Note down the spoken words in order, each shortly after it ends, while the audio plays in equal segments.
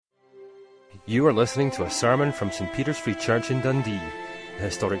You are listening to a sermon from St.Peter's Free Church in Dundee, the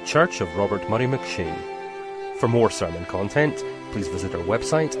historic church of Robert Murray McShane. For more sermon content, please visit our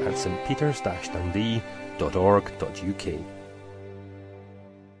website at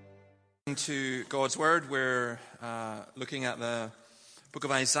stpeters-dundee.org.uk. To God's Word, we're looking at the book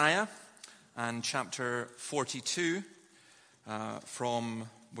of Isaiah and chapter 42.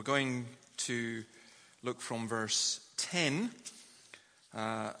 We're going to look from verse 10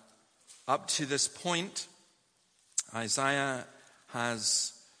 up to this point. Isaiah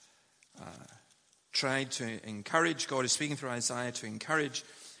has tried to encourage, God is speaking through Isaiah to encourage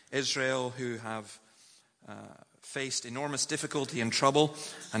Israel who have faced enormous difficulty and trouble.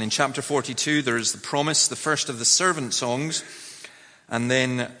 And in chapter 42 there is the promise, the first of the servant songs. And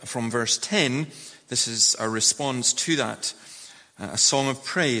then from verse 10, this is a response to that, a song of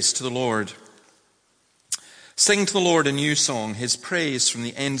praise to the Lord. Sing to the Lord a new song, his praise from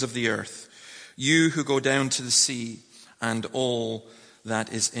the ends of the earth. You who go down to the sea and all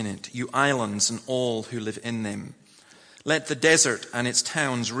that is in it, you islands and all who live in them. Let the desert and its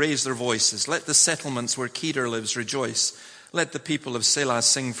towns raise their voices. Let the settlements where Kedar lives rejoice. Let the people of Selah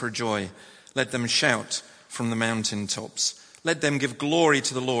sing for joy. Let them shout from the mountain tops. Let them give glory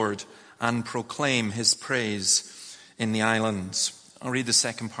to the Lord and proclaim his praise in the islands. I'll read the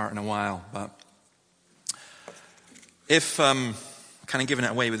second part in a while, but if kind of giving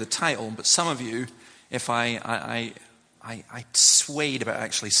it away with the title, but some of you, if I swayed about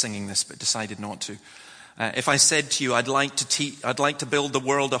actually singing this, but decided not to. If I said to you, I'd like to build the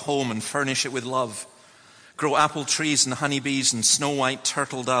world a home and furnish it with love, grow apple trees and honeybees and snow white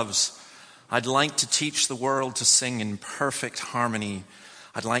turtle doves. I'd like to teach the world to sing in perfect harmony.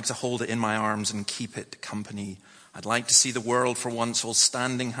 I'd like to hold it in my arms and keep it company. I'd like to see the world for once all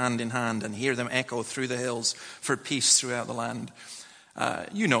standing hand in hand and hear them echo through the hills for peace throughout the land.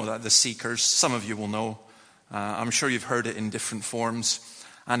 You know that, the Seekers. Some of you will know. I'm sure you've heard it in different forms.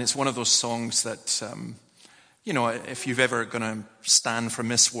 And it's one of those songs that, if you've ever going to stand for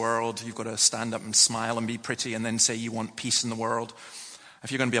Miss World, you've got to stand up and smile and be pretty and then say you want peace in the world.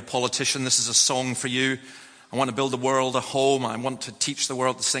 If you're going to be a politician, this is a song for you. I want to build the world a home. I want to teach the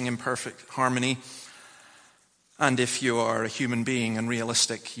world to sing in perfect harmony. And if you are a human being and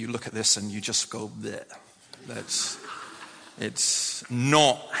realistic, you look at this and you just go, bleh. It's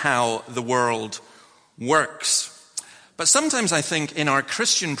not how the world works. But sometimes I think in our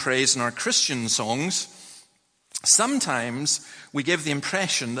Christian praise and our Christian songs, sometimes we give the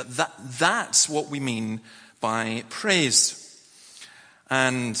impression that's what we mean by praise.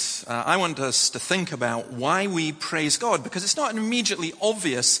 And I want us to think about why we praise God, because it's not an immediately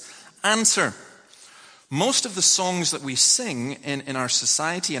obvious answer. Most of the songs that we sing in our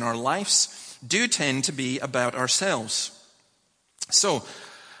society, in our lives, do tend to be about ourselves. So,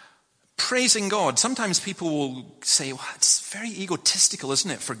 praising God, sometimes people will say, well, it's very egotistical,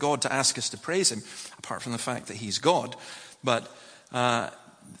 isn't it, for God to ask us to praise him, apart from the fact that he's God. But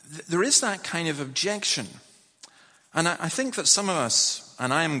there is that kind of objection. And I think that some of us,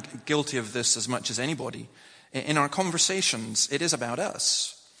 and I am guilty of this as much as anybody, in our conversations, it is about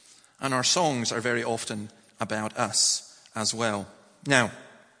us. And our songs are very often about us as well. Now,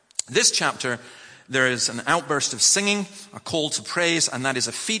 this chapter, there is an outburst of singing, a call to praise, and that is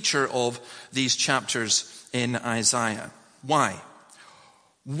a feature of these chapters in Isaiah. Why?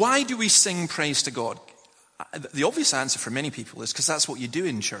 Why do we sing praise to God? The obvious answer for many people is because that's what you do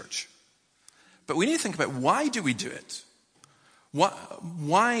in church. But we need to think about, why do we do it?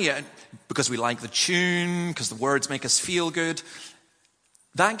 Why? Because we like the tune, because the words make us feel good.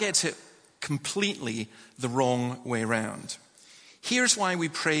 That gets it completely the wrong way round. Here's why we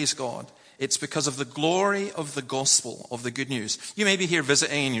praise God. It's because of the glory of the gospel, of the good news. You may be here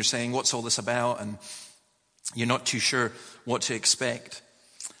visiting and you're saying, what's all this about? And you're not too sure what to expect.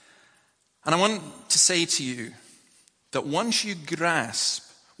 And I want to say to you that once you grasp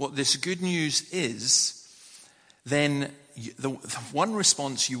what this good news is, then the one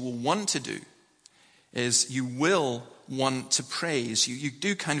response you will want to do is you will want to praise. You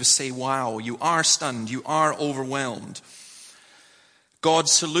do kind of say, wow, you are stunned, you are overwhelmed.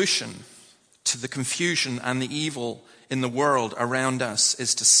 God's solution to the confusion and the evil in the world around us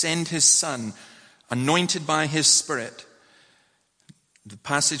is to send his Son, anointed by his Spirit. The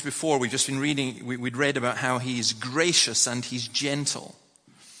passage before we've just been reading, we'd read about how he's gracious and he's gentle.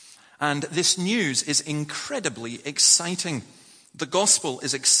 And this news is incredibly exciting. The gospel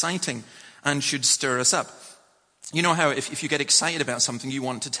is exciting and should stir us up. You know how if you get excited about something you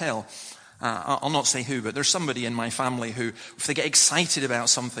want to tell. I'll not say who, but there's somebody in my family who, if they get excited about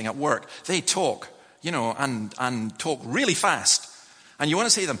something at work, they talk, and talk really fast. And you want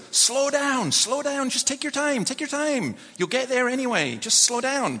to say to them, slow down, just take your time. You'll get there anyway, just slow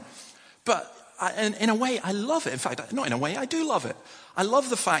down. But in a way, I love it. In fact, not in a way, I do love it. I love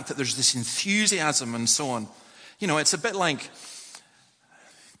the fact that there's this enthusiasm and so on. You know, it's a bit like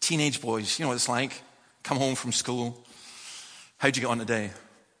teenage boys. You know what it's like? Come home from school. How'd you get on today?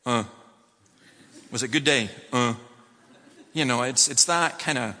 Was it a good day? You know, it's that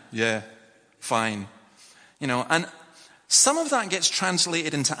kind of, yeah, fine. You know, and some of that gets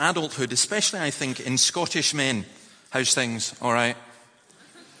translated into adulthood, especially, I think, in Scottish men. How's things? All right.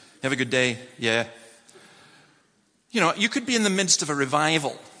 You have a good day? Yeah. You know, you could be in the midst of a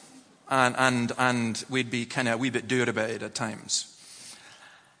revival, and we'd be kind of a wee bit dour about it at times.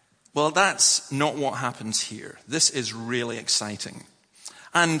 Well, that's not what happens here. This is really exciting.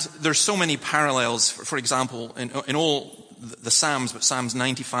 And there's so many parallels, for example, in all the Psalms, but Psalms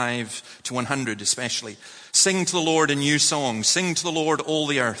 95 to 100 especially. Sing to the Lord a new song. Sing to the Lord all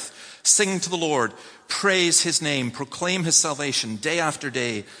the earth. Sing to the Lord. Praise his name. Proclaim his salvation day after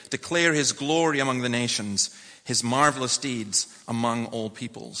day. Declare his glory among the nations. His marvelous deeds among all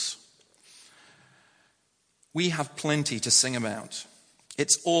peoples. We have plenty to sing about.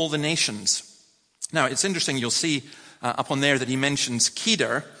 It's all the nations. Now, it's interesting, you'll see up on there that he mentions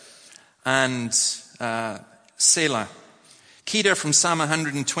Kedar and Selah. Kedar from Psalm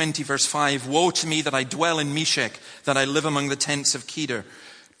 120 verse 5, woe to me that I dwell in Meshech, that I live among the tents of Kedar.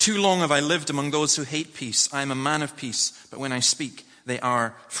 Too long have I lived among those who hate peace. I am a man of peace, but when I speak, they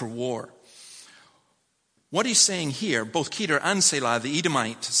are for war. What he's saying here, both Kedar and Selah, the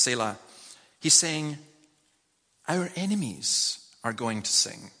Edomite Selah, he's saying, our enemies are going to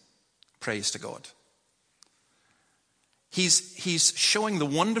sing praise to God. He's showing the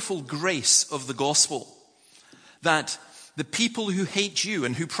wonderful grace of the gospel that the people who hate you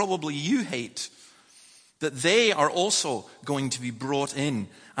and who probably you hate, that they are also going to be brought in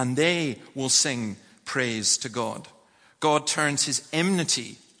and they will sing praise to God. God turns his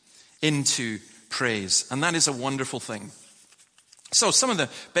enmity into praise, and that is a wonderful thing. So some of the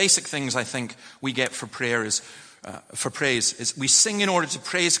basic things I think we get for praise is we sing in order to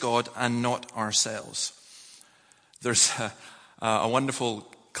praise God and not ourselves. There's a wonderful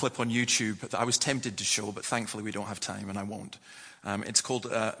clip on YouTube that I was tempted to show, but thankfully we don't have time and I won't. It's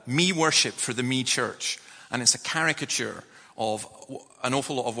called Me Worship for the Me Church, and it's a caricature of an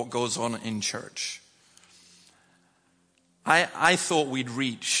awful lot of what goes on in church. I thought we'd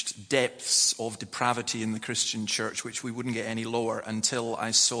reached depths of depravity in the Christian church, which we wouldn't get any lower until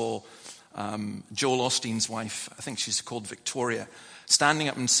I saw Joel Osteen's wife, I think she's called Victoria, standing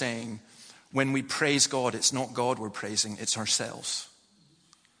up and saying, when we praise God, it's not God we're praising, it's ourselves.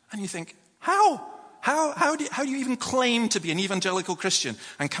 And you think, how? How do you even claim to be an evangelical Christian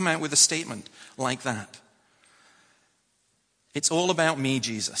and come out with a statement like that? It's all about me,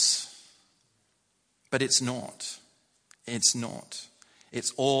 Jesus. But it's not. It's not.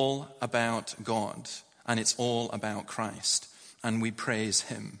 It's all about God, and it's all about Christ, and we praise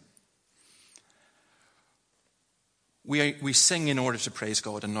him. We sing in order to praise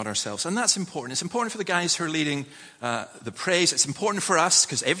God and not ourselves. And that's important. It's important for the guys who are leading the praise. It's important for us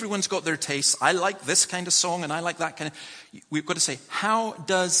because everyone's got their tastes. I like this kind of song and I like that kind of... We've got to say, how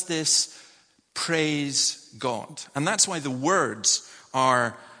does this praise God? And that's why the words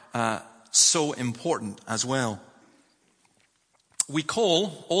are so important as well. We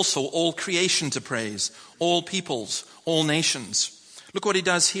call also all creation to praise, all peoples, all nations. Look what he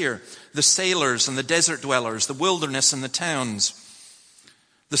does here. The sailors and the desert dwellers, the wilderness and the towns,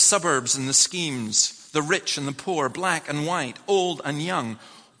 the suburbs and the schemes, the rich and the poor, black and white, old and young,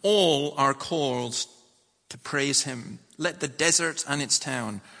 all are called to praise him. Let the desert and its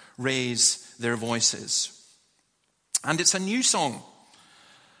town raise their voices. And it's a new song.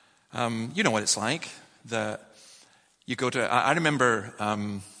 You know what it's like. I remember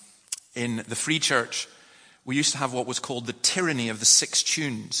in the Free Church, we used to have what was called the tyranny of the 6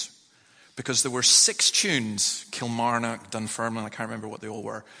 tunes, because there were 6 tunes, Kilmarnock, Dunfermline, I can't remember what they all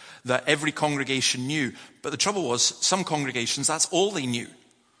were, that every congregation knew. But the trouble was, some congregations, that's all they knew.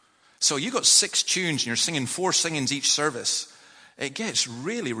 So you got 6 tunes and you're singing 4 singings each service. It gets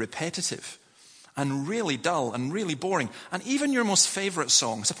really repetitive and really dull and really boring. And even your most favorite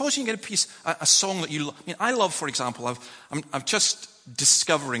song, suppose you can get a song that you love. I mean, I love, for example, I'm just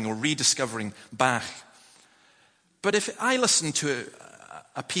discovering or rediscovering Bach. But if I listen to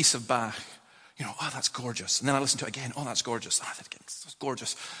a piece of Bach, oh, that's gorgeous. And then I listen to it again, oh, that's gorgeous. Oh, that's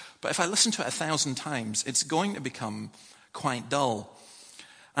gorgeous. But if I listen to it 1,000 times, it's going to become quite dull.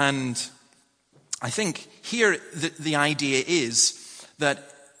 And I think here the idea is that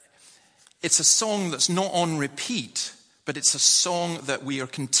it's a song that's not on repeat, but it's a song that we are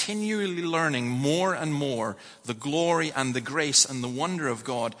continually learning more and more the glory and the grace and the wonder of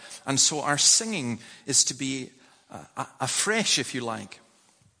God. And so our singing is to be afresh, if you like.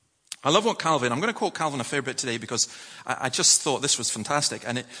 I love what Calvin, I'm going to quote Calvin a fair bit today because I just thought this was fantastic.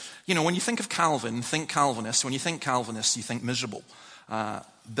 And when you think of Calvin, think Calvinist. When you think Calvinist, you think miserable.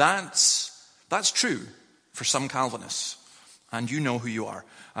 That's true for some Calvinists. And you know who you are.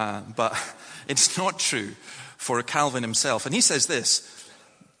 But it's not true for Calvin himself. And he says this: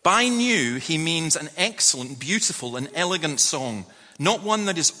 by new, he means an excellent, beautiful, and elegant song, not one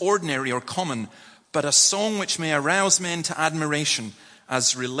that is ordinary or common, but a song which may arouse men to admiration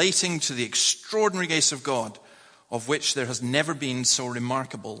as relating to the extraordinary grace of God, of which there has never been so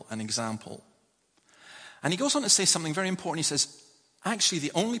remarkable an example. And he goes on to say something very important. He says, actually,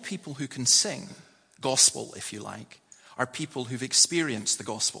 the only people who can sing gospel, if you like, are people who've experienced the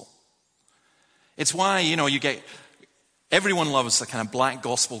gospel. It's why, everyone loves the kind of black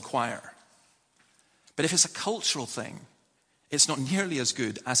gospel choir. But if it's a cultural thing, it's not nearly as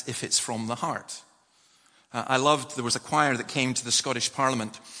good as if it's from the heart. There was a choir that came to the Scottish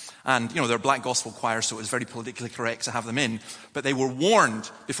Parliament, and, they're a black gospel choir, so it was very politically correct to have them in, but they were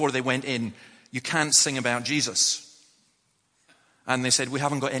warned before they went in, you can't sing about Jesus. And they said, we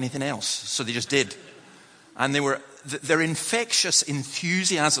haven't got anything else, so they just did. And their infectious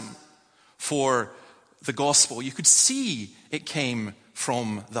enthusiasm for the gospel, you could see it came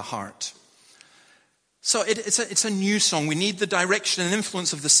from the heart. So it's a new song. We need the direction and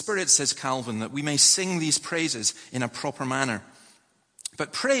influence of the Spirit, says Calvin, that we may sing these praises in a proper manner.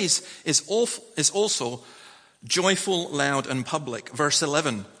 But praise is also joyful, loud, and public. Verse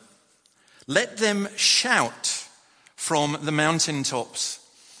 11, let them shout from the mountaintops.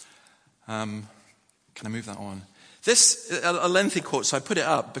 Can I move that on? This, a lengthy quote, so I put it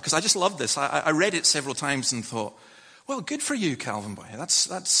up because I just love this. I read it several times and thought, well, good for you, Calvin boy.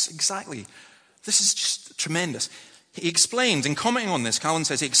 That's exactly... This is just tremendous. He explains, in commenting on this, Calvin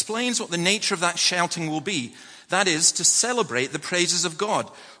says, he explains what the nature of that shouting will be. That is, to celebrate the praises of God.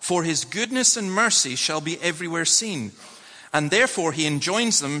 For his goodness and mercy shall be everywhere seen. And therefore he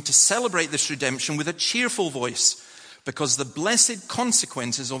enjoins them to celebrate this redemption with a cheerful voice, because the blessed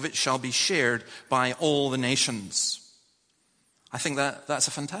consequences of it shall be shared by all the nations. I think that's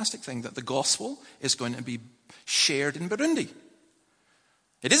a fantastic thing, that the gospel is going to be shared in Burundi.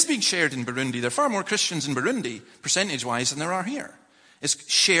 It is being shared in Burundi. There are far more Christians in Burundi, percentage-wise, than there are here.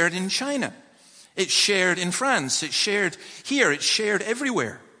 It's shared in China. It's shared in France. It's shared here. It's shared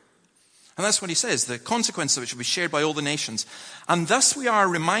everywhere. And that's what he says. The consequence of it shall be shared by all the nations. And thus we are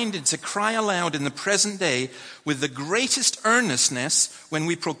reminded to cry aloud in the present day with the greatest earnestness when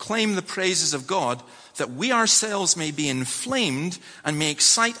we proclaim the praises of God, that we ourselves may be inflamed and may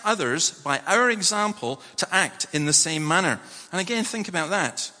excite others by our example to act in the same manner. And again, think about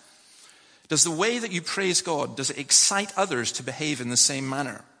that. Does the way that you praise God, does it excite others to behave in the same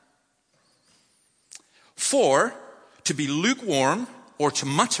manner? For to be lukewarm or to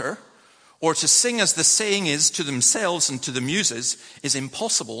mutter or to sing as the saying is to themselves and to the muses is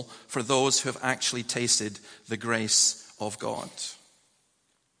impossible for those who have actually tasted the grace of God.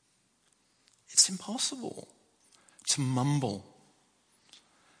 It's impossible to mumble.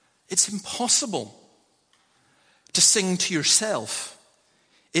 It's impossible to sing to yourself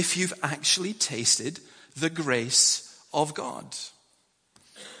if you've actually tasted the grace of God.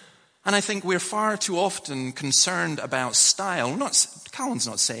 And I think we're far too often concerned about style. Calvin's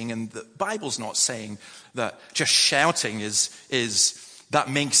not saying, and the Bible's not saying, that just shouting is that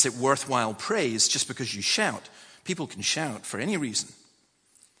makes it worthwhile praise just because you shout. People can shout for any reason.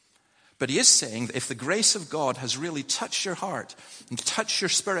 But he is saying that if the grace of God has really touched your heart and touched your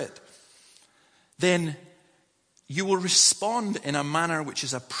spirit, then you will respond in a manner which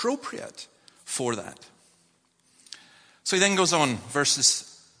is appropriate for that. So he then goes on,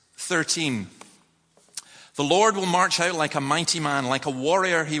 verses 13. The Lord will march out like a mighty man, like a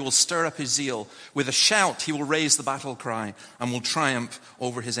warrior he will stir up his zeal. With a shout he will raise the battle cry and will triumph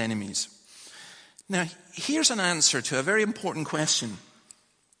over his enemies. Now, here's an answer to a very important question.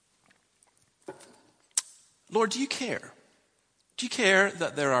 Lord, do you care? Do you care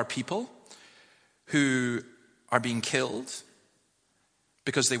that there are people who are being killed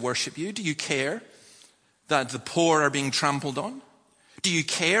because they worship you? Do you care that the poor are being trampled on? Do you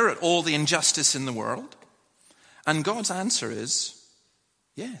care at all the injustice in the world? And God's answer is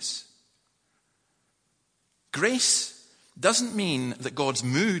yes. Grace doesn't mean that God's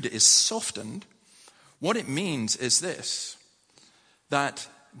mood is softened. What it means is this, that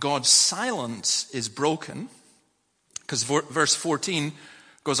God's silence is broken, because verse 14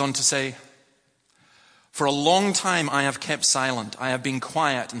 goes on to say, For a long time I have kept silent. I have been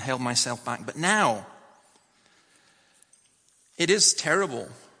quiet and held myself back. But now, it is terrible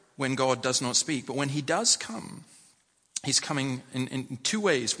when God does not speak. But when he does come, he's coming in two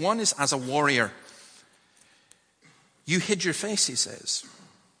ways. One is as a warrior. You hid your face, he says.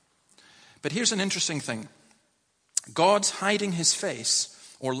 But here's an interesting thing. God's hiding his face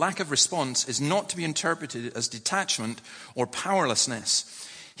or lack of response is not to be interpreted as detachment or powerlessness.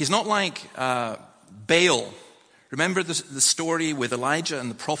 He's not like Baal. Remember the story with Elijah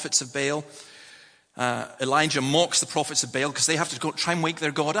and the prophets of Baal? Elijah mocks the prophets of Baal because they have to go try and wake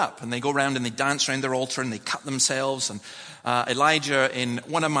their God up. And they go around and they dance around their altar and they cut themselves. And Elijah, in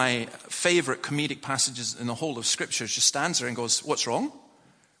one of my favorite comedic passages in the whole of Scripture, just stands there and goes, "What's wrong?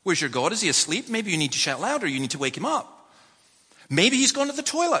 Where's your God? Is he asleep? Maybe you need to shout louder. You need to wake him up. Maybe he's gone to the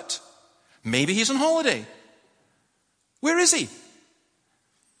toilet. Maybe he's on holiday. Where is he?"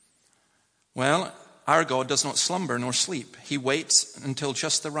 Well, our God does not slumber nor sleep. He waits until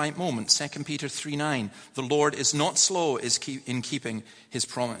just the right moment. 2 Peter 3:9. The Lord is not slow in keeping his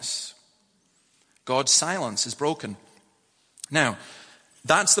promise. God's silence is broken. Now,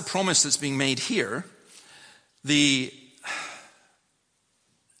 that's the promise that's being made here. The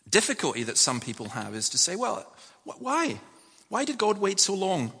difficulty that some people have is to say, well, why? Why did God wait so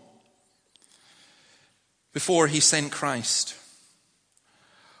long before he sent Christ?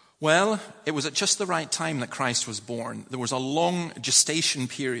 Well, it was at just the right time that Christ was born. There was a long gestation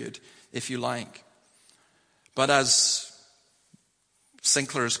period, if you like. But as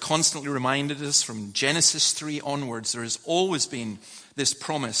Sinclair has constantly reminded us from Genesis 3 onwards, there has always been this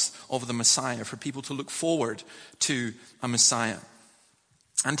promise of the Messiah for people to look forward to a Messiah.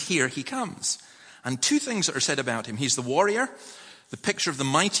 And here he comes. And two things that are said about him. He's the warrior, the picture of the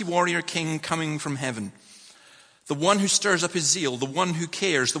mighty warrior king coming from heaven. The one who stirs up his zeal, the one who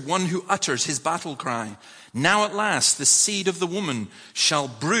cares, the one who utters his battle cry. Now at last the seed of the woman shall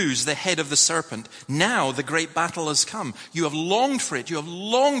bruise the head of the serpent. Now the great battle has come. You have longed for it. You have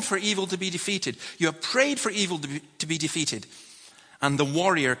longed for evil to be defeated. You have prayed for evil to be defeated. And the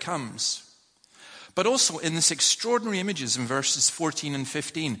warrior comes. But also in this extraordinary images in verses 14 and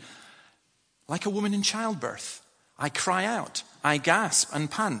 15, like a woman in childbirth, I cry out, I gasp and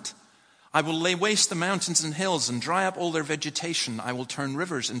pant. I will lay waste the mountains and hills and dry up all their vegetation. I will turn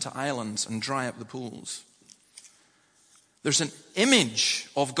rivers into islands and dry up the pools. There's an image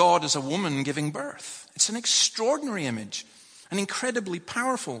of God as a woman giving birth. It's an extraordinary image, an incredibly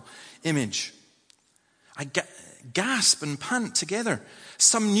powerful image. I gasp and pant together.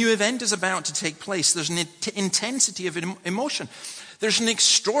 Some new event is about to take place. There's an intensity of emotion. There's an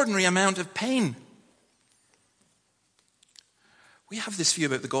extraordinary amount of pain. We have this view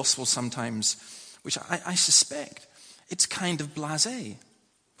about the gospel sometimes, which I suspect it's kind of blasé.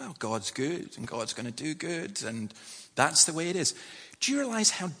 Well, God's good and God's going to do good and that's the way it is. Do you realize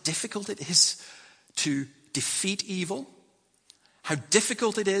how difficult it is to defeat evil? How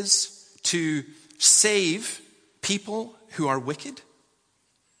difficult it is to save people who are wicked?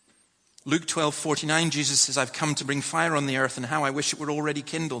 Luke 12:49, Jesus says, I've come to bring fire on the earth and how I wish it were already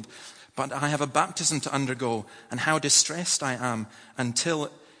kindled. But I have a baptism to undergo, and how distressed I am until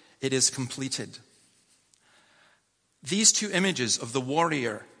it is completed. These two images of the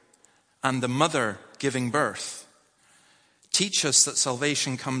warrior and the mother giving birth teach us that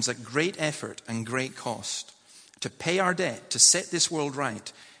salvation comes at great effort and great cost. To pay our debt, to set this world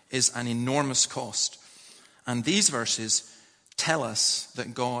right, is an enormous cost. And these verses tell us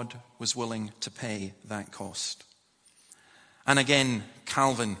that God was willing to pay that cost. And again,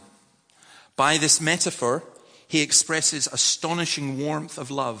 Calvin, by this metaphor, he expresses astonishing warmth of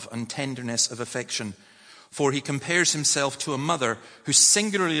love and tenderness of affection, for he compares himself to a mother who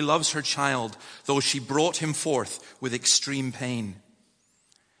singularly loves her child, though she brought him forth with extreme pain.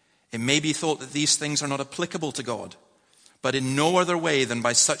 It may be thought that these things are not applicable to God, but in no other way than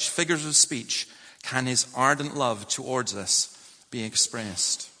by such figures of speech can his ardent love towards us be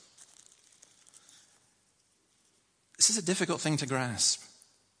expressed. This is a difficult thing to grasp.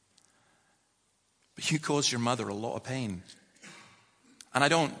 But you caused your mother a lot of pain. And I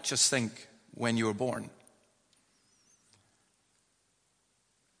don't just think when you were born.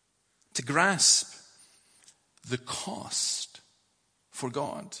 To grasp the cost for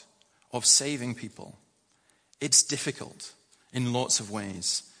God of saving people, it's difficult in lots of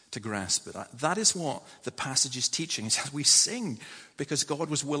ways to grasp it. That is what the passage is teaching. It's as we sing because God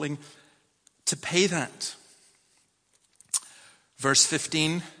was willing to pay that. Verse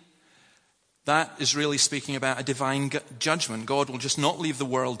 15, that is really speaking about a divine judgment. God will just not leave the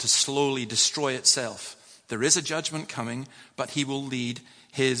world to slowly destroy itself. There is a judgment coming, but he will lead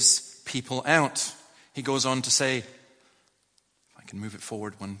his people out. he goes on to say, if I can move it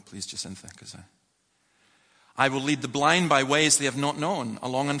forward one, please, Jacinta, because I will lead the blind by ways they have not known,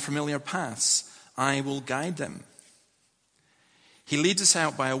 along unfamiliar paths. I will guide them. He leads us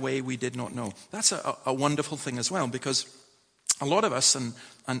out by a way we did not know. That's a wonderful thing as well, because a lot of us,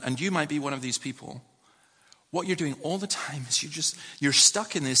 and you might be one of these people, what you're doing all the time is you're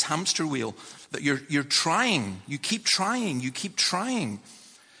stuck in this hamster wheel that you're trying. You keep trying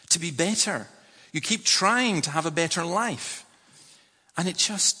to be better. You keep trying to have a better life. And it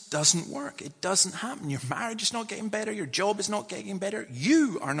just doesn't work. It doesn't happen. Your marriage is not getting better. Your job is not getting better.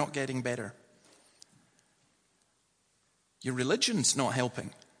 You are not getting better. Your religion's not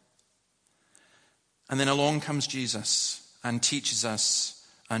helping. And then along comes Jesus and teaches us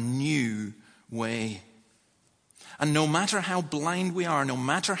a new way. And no matter how blind we are, no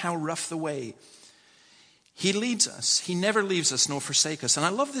matter how rough the way, he leads us. He never leaves us nor forsakes us. And I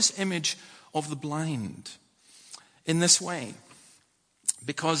love this image of the blind in this way.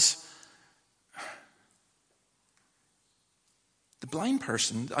 Because the blind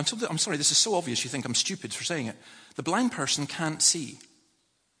person, I'm sorry, this is so obvious you think I'm stupid for saying it. The blind person can't see.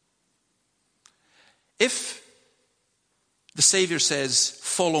 If the Savior says,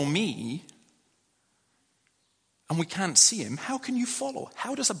 follow me, and we can't see him, how can you follow?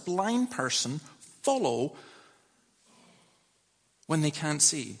 How does a blind person follow when they can't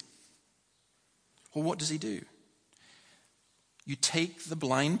see? Well, what does he do? You take the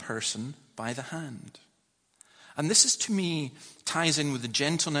blind person by the hand. And this is, to me, ties in with the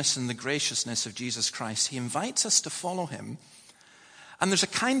gentleness and the graciousness of Jesus Christ. He invites us to follow him. And there's a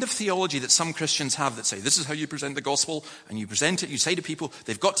kind of theology that some Christians have that say, this is how you present the gospel, and you present it, you say to people,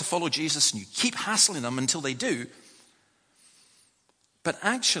 they've got to follow Jesus, and you keep hassling them until they do. But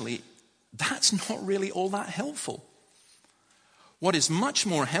actually, that's not really all that helpful. What is much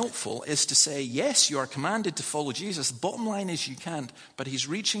more helpful is to say, yes, you are commanded to follow Jesus. The bottom line is you can't, but he's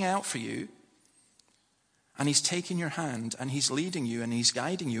reaching out for you, and he's taking your hand, and he's leading you, and he's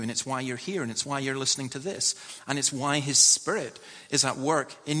guiding you, and it's why you're here, and it's why you're listening to this, and it's why his Spirit is at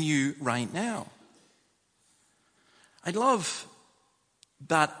work in you right now. I love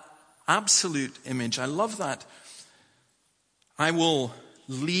that absolute image. I love that. I will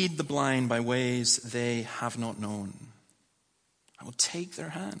lead the blind by ways they have not known. I will take their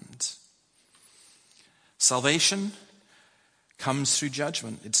hand. Salvation comes through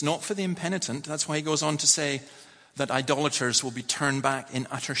judgment. It's not for the impenitent. That's why he goes on to say that idolaters will be turned back in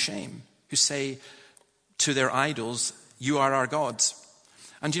utter shame, who say to their idols, you are our gods.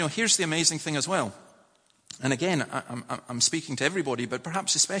 And here's the amazing thing as well. And again, I'm speaking to everybody, but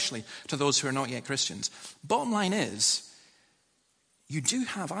perhaps especially to those who are not yet Christians. Bottom line is, you do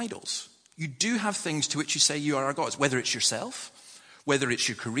have idols. You do have things to which you say you are our gods, whether it's yourself, whether it's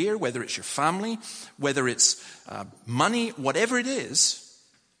your career, whether it's your family, whether it's money, whatever it is,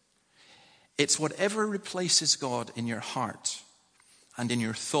 it's whatever replaces God in your heart and in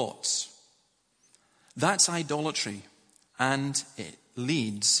your thoughts. That's idolatry, and it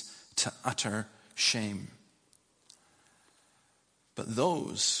leads to utter shame. But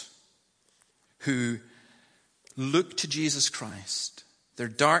those who look to Jesus Christ, their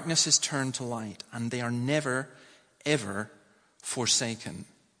darkness is turned to light, and they are never, ever forsaken.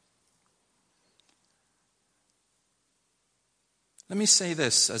 Let me say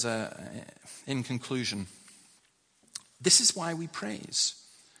this in conclusion. This is why we praise.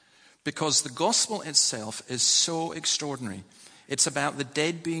 Because the gospel itself is so extraordinary. It's about the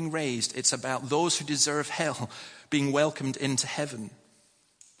dead being raised. It's about those who deserve hell being welcomed into heaven.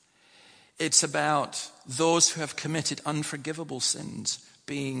 It's about those who have committed unforgivable sins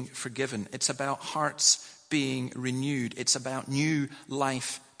being forgiven. It's about hearts being renewed. It's about new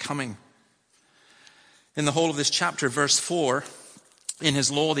life coming. In the whole of this chapter, verse 4, in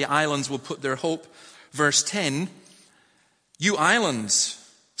his law the islands will put their hope. Verse 10, you islands,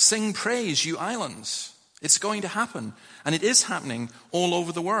 sing praise, you islands. It's going to happen. And it is happening all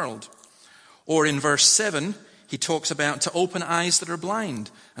over the world. Or in verse 7, he talks about to open eyes that are blind.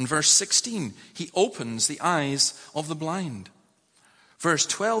 And verse 16, he opens the eyes of the blind. Verse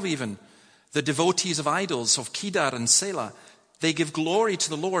 12 even, the devotees of idols of Kedar and Selah, they give glory to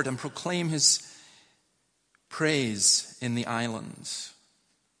the Lord and proclaim his praise in the islands.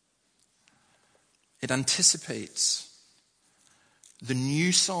 It anticipates the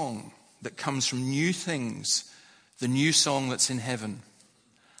new song that comes from new things, the new song that's in heaven.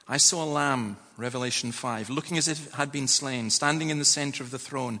 I saw a lamb, Revelation 5, looking as if it had been slain, standing in the center of the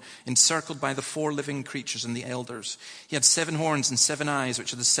throne, encircled by the 4 living creatures and the elders. He had 7 horns and 7 eyes,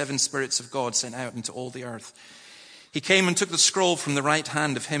 which are the 7 spirits of God sent out into all the earth. He came and took the scroll from the right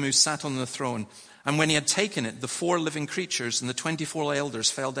hand of him who sat on the throne. And when he had taken it, the 4 living creatures and the 24 elders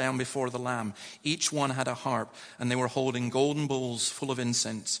fell down before the Lamb. Each one had a harp, and they were holding golden bowls full of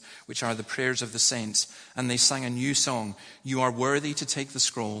incense, which are the prayers of the saints. And they sang a new song. You are worthy to take the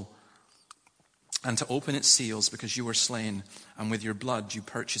scroll and to open its seals, because you were slain, and with your blood you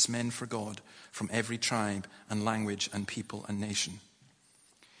purchased men for God from every tribe and language and people and nation.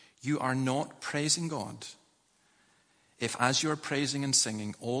 You are not praising God if, as you are praising and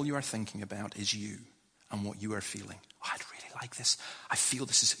singing, all you are thinking about is you and what you are feeling. Oh, I'd really like this. I feel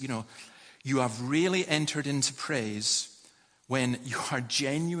this is, you have really entered into praise when you are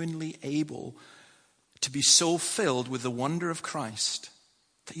genuinely able to be so filled with the wonder of Christ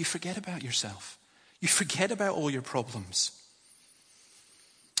that you forget about yourself. You forget about all your problems.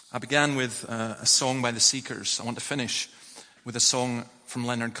 I began with a song by the Seekers. I want to finish with a song from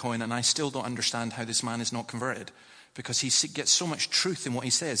Leonard Cohen, and I still don't understand how this man is not converted, because he gets so much truth in what he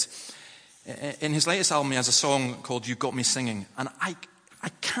says. In his latest album, he has a song called You've Got Me Singing, and I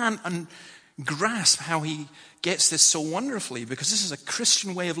can't grasp how he gets this so wonderfully, because this is a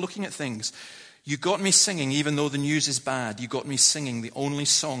Christian way of looking at things. You got me singing even though the news is bad. You got me singing the only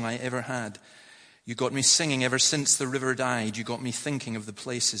song I ever had. You got me singing ever since the river died. You got me thinking of the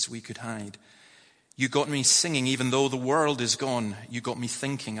places we could hide. You got me singing even though the world is gone. You got me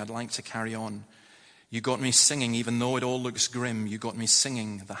thinking I'd like to carry on. You got me singing even though it all looks grim. You got me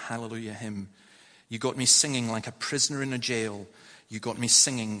singing the Hallelujah hymn. You got me singing like a prisoner in a jail. You got me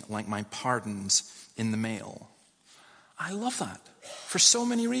singing like my pardon's in the mail. I love that for so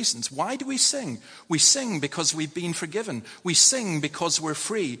many reasons. Why do we sing? We sing because we've been forgiven. We sing because we're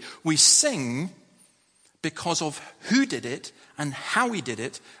free. We sing because of who did it and how he did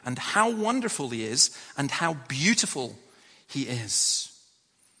it and how wonderful he is and how beautiful he is.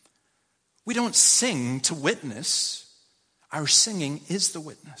 We don't sing to witness. Our singing is the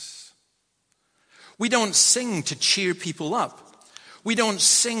witness. We don't sing to cheer people up. We don't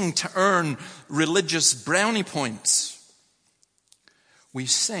sing to earn religious brownie points. We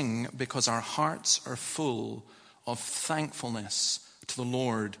sing because our hearts are full of thankfulness to the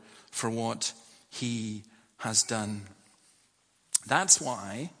Lord for what he has done. That's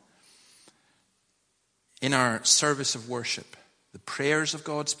why in our service of worship, the prayers of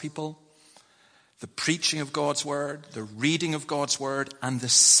God's people, the preaching of God's word, the reading of God's word, and the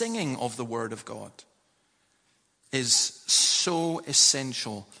singing of the word of God is so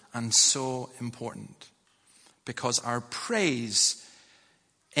essential and so important, because our praise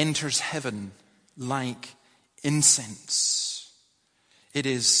enters heaven like incense. It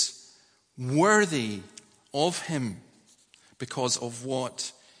is worthy of him because of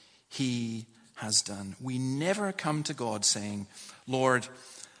what he has done. We never come to God saying, Lord,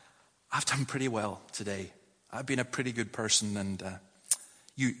 I've done pretty well today. I've been a pretty good person, and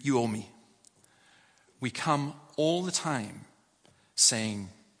you owe me. We come all the time saying,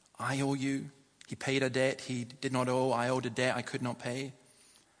 I owe you. He paid a debt he did not owe. I owed a debt I could not pay.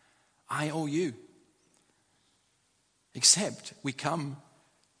 I owe you. Except we come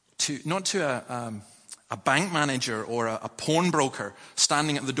to not to a bank manager or a pawnbroker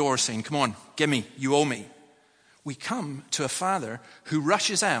standing at the door saying, come on, give me, you owe me. We come to a father who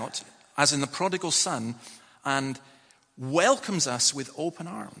rushes out, as in the prodigal son, and welcomes us with open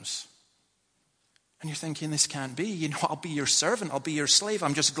arms. And you're thinking, this can't be. I'll be your servant. I'll be your slave.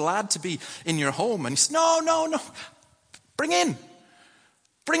 I'm just glad to be in your home. And he says, no. Bring in.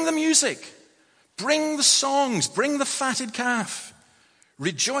 Bring the music. Bring the songs. Bring the fatted calf.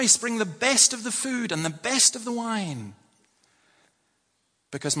 Rejoice. Bring the best of the food and the best of the wine.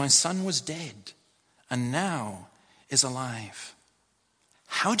 Because my son was dead and now is alive.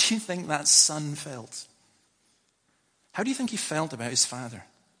 How do you think that son felt? How do you think he felt about his father?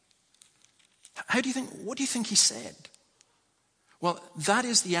 What do you think he said? Well, that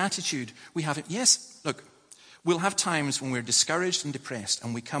is the attitude we have. Yes, look, we'll have times when we're discouraged and depressed,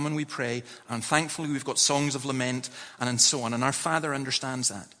 and we come and we pray, and thankfully we've got songs of lament and so on, and our Father understands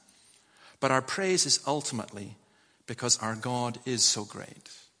that. But our praise is ultimately because our God is so great.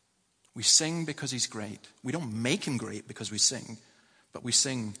 We sing because he's great. We don't make him great because we sing, but we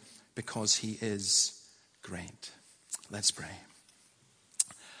sing because he is great. Let's pray.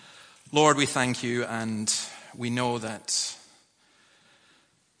 Lord, we thank you, and we know that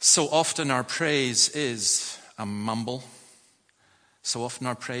so often our praise is a mumble. So often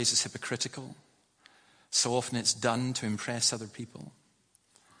our praise is hypocritical. So often it's done to impress other people.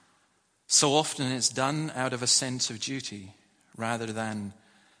 So often it's done out of a sense of duty rather than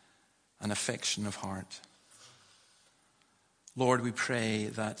an affection of heart. Lord, we pray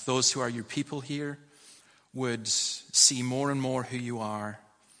that those who are your people here would see more and more who you are,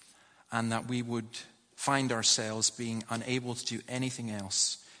 and that we would find ourselves being unable to do anything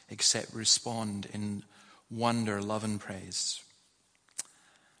else except respond in wonder, love, and praise.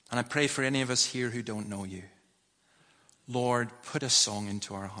 And I pray for any of us here who don't know you. Lord, put a song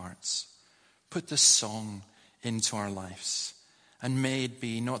into our hearts. Put the song into our lives. And may it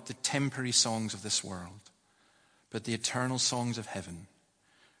be not the temporary songs of this world, but the eternal songs of heaven.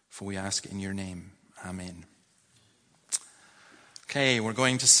 For we ask it in your name. Amen. Okay, we're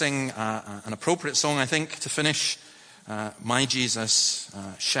going to sing an appropriate song, I think, to finish. My Jesus,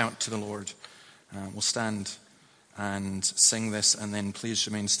 Shout to the Lord. We'll stand and sing this, and then please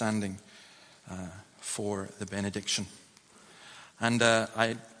remain standing for the benediction. And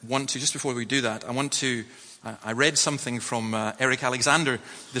I want to, just before we do that, I read something from Eric Alexander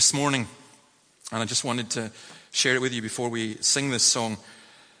this morning, and I just wanted to share it with you before we sing this song,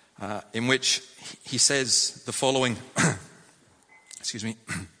 in which he says the following. Excuse me.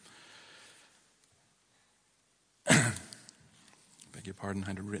 Beg your pardon, I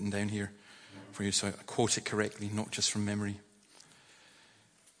had it written down here for you so I quote it correctly, not just from memory.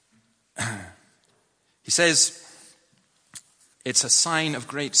 He says, it's a sign of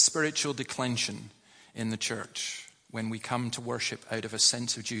great spiritual declension in the church when we come to worship out of a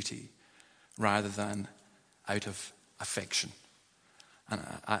sense of duty rather than out of affection. And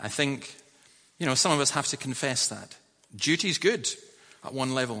I think, some of us have to confess that. Duty's good at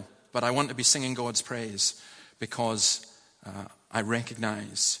one level, but I want to be singing God's praise because I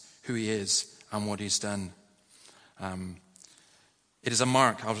recognize who he is and what he's done. It is a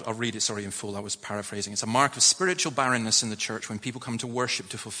mark, I'll read it, in full, I was paraphrasing. It's a mark of spiritual barrenness in the church when people come to worship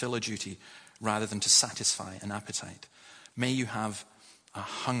to fulfill a duty rather than to satisfy an appetite. May you have a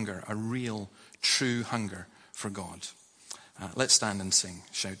hunger, a real, true hunger for God. Let's stand and sing,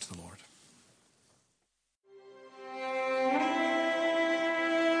 Shout to the Lord.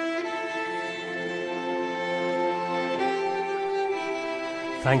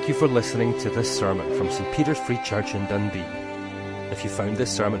 Thank you for listening to this sermon from St. Peter's Free Church in Dundee. If you found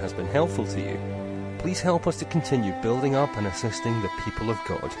this sermon has been helpful to you, please help us to continue building up and assisting the people of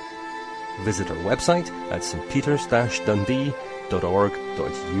God. Visit our website at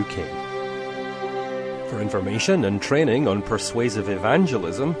stpeters-dundee.org.uk. For information and training on persuasive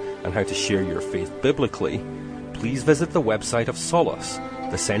evangelism and how to share your faith biblically, please visit the website of Solace,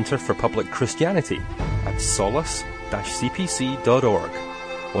 the Centre for Public Christianity, at solace-cpc.org.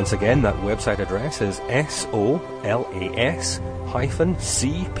 Once again, that website address is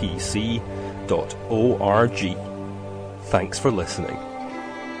solas-cpc.org. Thanks for listening.